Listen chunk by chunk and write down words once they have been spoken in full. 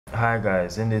Hi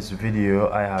guys, in this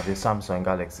video I have a Samsung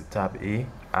Galaxy Tab A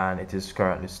and it is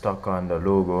currently stuck on the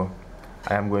logo.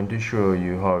 I am going to show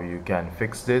you how you can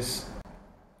fix this.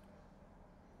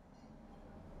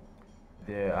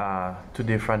 There are two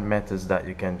different methods that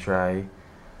you can try.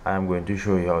 I am going to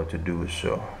show you how to do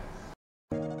so.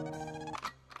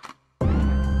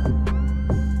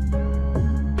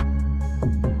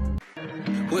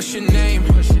 What's your name?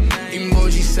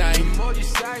 Emoji sign.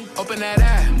 Open that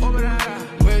app.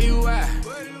 Where you at?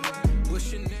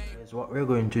 What's your name? What we're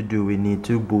going to do, we need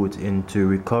to boot into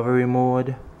recovery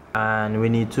mode and we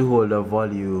need to hold the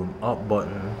volume up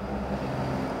button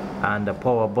and the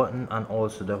power button and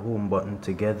also the home button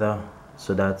together.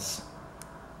 So that's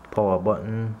power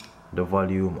button, the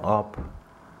volume up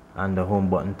and the home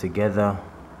button together.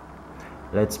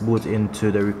 Let's boot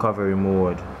into the recovery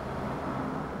mode.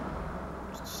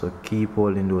 So keep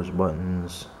holding those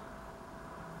buttons.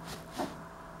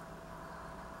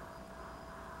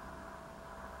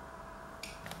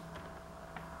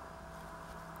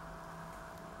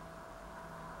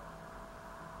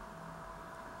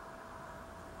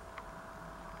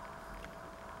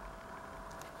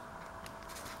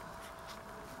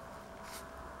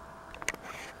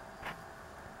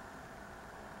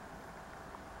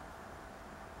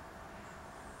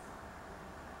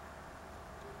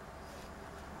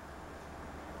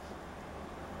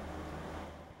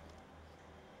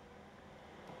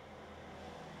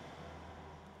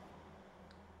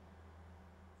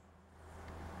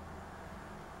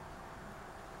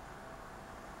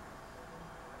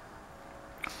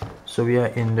 So we are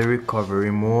in the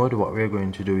recovery mode. What we're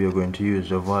going to do, we are going to use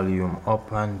the volume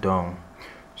up and down.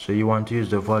 So you want to use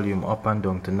the volume up and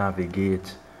down to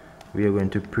navigate. We are going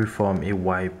to perform a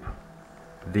wipe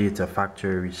data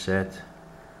factory reset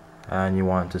and you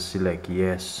want to select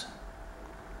yes,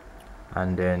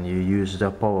 and then you use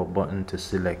the power button to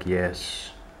select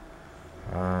yes,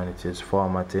 and it is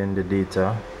formatting the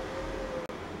data.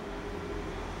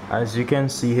 As you can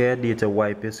see here, data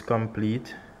wipe is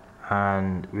complete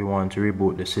and we want to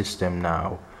reboot the system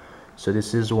now. So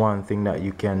this is one thing that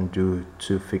you can do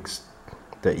to fix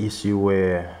the issue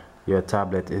where your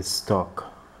tablet is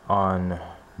stuck on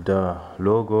the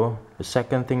logo. The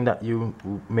second thing that you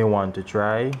may want to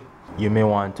try, you may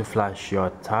want to flash your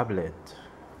tablet.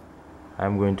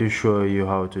 I'm going to show you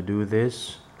how to do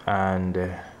this, and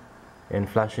in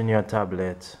flashing your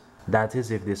tablet, that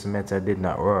is if this method did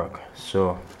not work.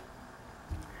 So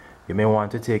you may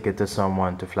want to take it to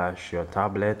someone to flash your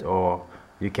tablet, or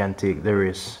you can take the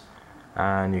risk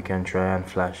and you can try and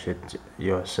flash it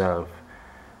yourself.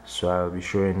 So I'll be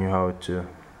showing you how to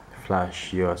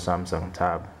flash your Samsung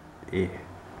Tab A.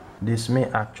 This may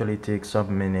actually take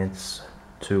some minutes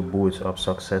to boot up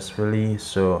successfully,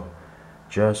 so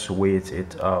just wait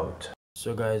it out.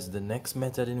 So guys, the next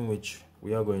method in which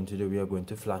we are going to do, we are going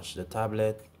to flash the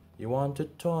tablet. You want to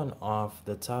turn off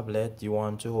the tablet. You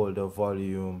want to hold the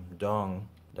volume down,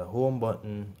 the home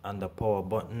button and the power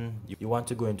button. You want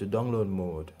to go into download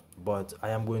mode, but I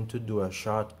am going to do a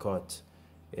shortcut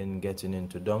in getting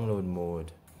into download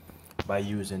mode by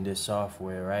using this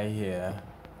software right here.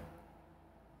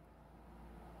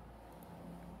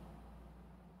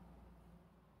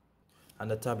 And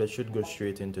the tablet should go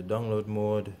straight into download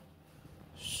mode.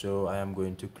 So I am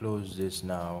going to close this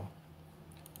now.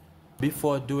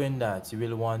 Before doing that, you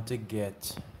will want to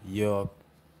get your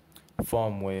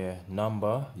firmware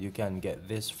number. You can get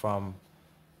this from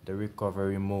the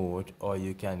recovery mode, or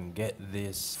you can get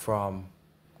this from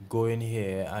going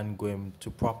here and going to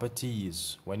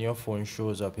properties. When your phone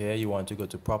shows up here, you want to go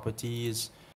to properties.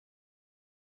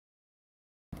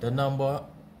 The number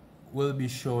will be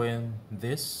showing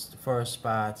this first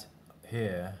part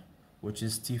here, which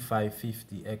is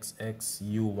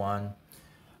T550XX-U1,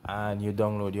 and you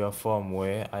download your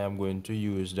firmware. I am going to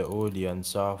use the Odeon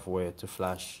software to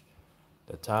flash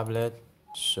the tablet.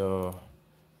 So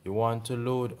you want to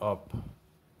load up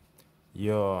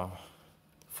your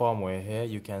firmware here.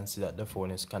 You can see that the phone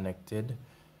is connected,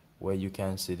 where you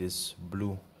can see this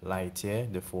blue light here.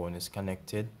 The phone is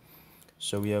connected.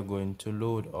 So we are going to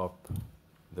load up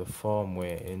the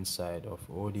firmware inside of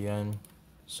Odeon.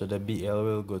 So the BL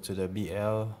will go to the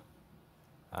BL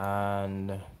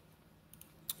and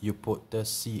you put the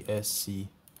CSC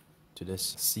to the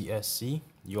CSC.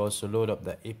 You also load up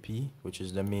the AP, which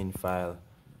is the main file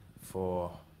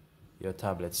for your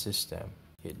tablet system.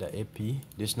 Hit the AP.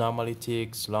 This normally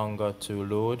takes longer to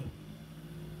load,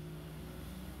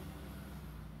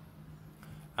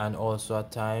 and also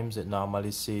at times it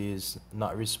normally says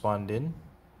not responding.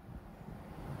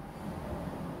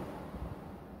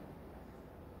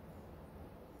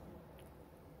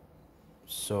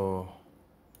 So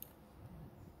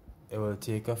it will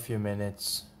take a few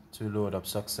minutes to load up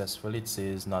successfully. It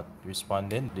says not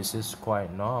responding. This is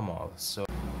quite normal. So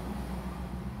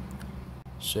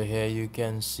here you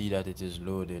can see that it is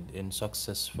loaded in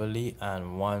successfully,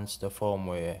 and once the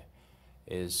firmware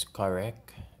is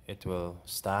correct, it will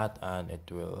start and it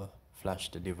will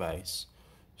flash the device.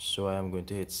 So I am going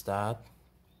to hit start.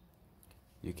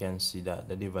 You can see that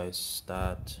the device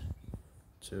start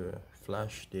to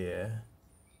flash there,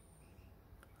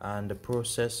 and the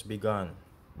process begun.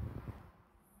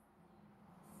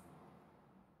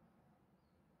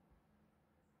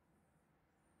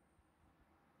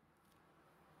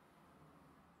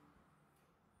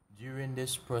 During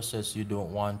this process, you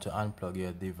don't want to unplug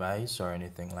your device or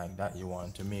anything like that. You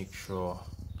want to make sure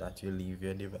that you leave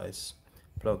your device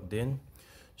plugged in.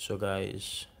 So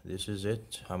guys, this is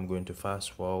it. I'm going to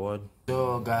fast forward.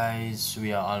 So guys,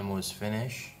 we are almost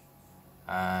finished,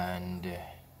 and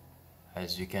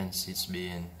as you can see, it's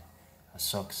been a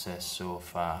success so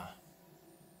far.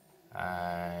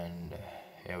 And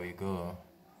here we go.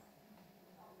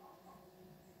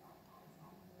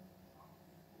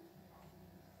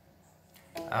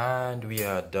 And we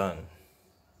are done.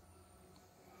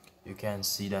 You can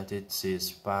see that it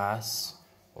says pass.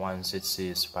 Once it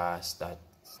says pass,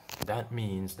 that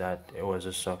means that it was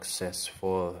a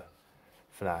successful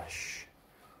flash.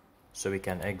 So we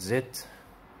can exit,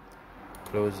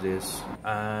 close this,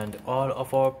 and all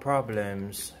of our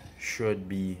problems should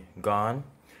be gone.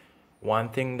 One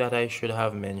thing that I should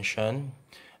have mentioned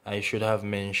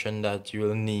that you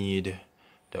will need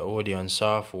the Odeon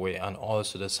software and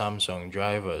also the Samsung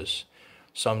drivers.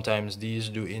 Sometimes these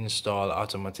do install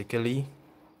automatically.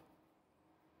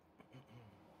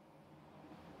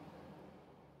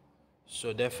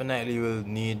 So definitely you will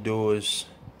need those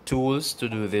tools to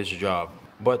do this job.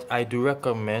 But I do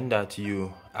recommend that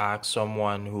you ask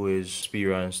someone who is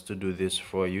experienced to do this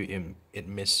for you. It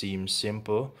may seem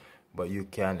simple, but you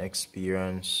can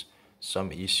experience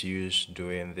some issues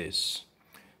doing this.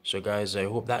 So guys, I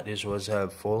hope that this was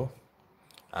helpful,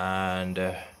 and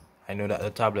I know that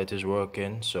the tablet is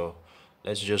working, so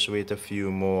let's just wait a few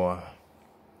more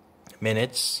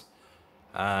minutes,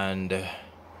 and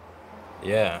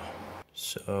yeah.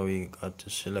 So we got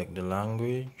to select the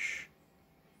language.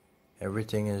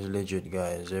 Everything is legit,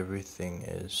 guys. Everything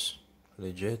is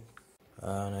legit,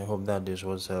 and I hope that this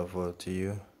was helpful to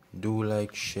you. Do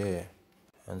like, share,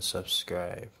 and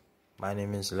subscribe. My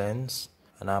name is Lens,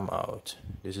 and I'm out.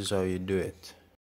 This is how you do it.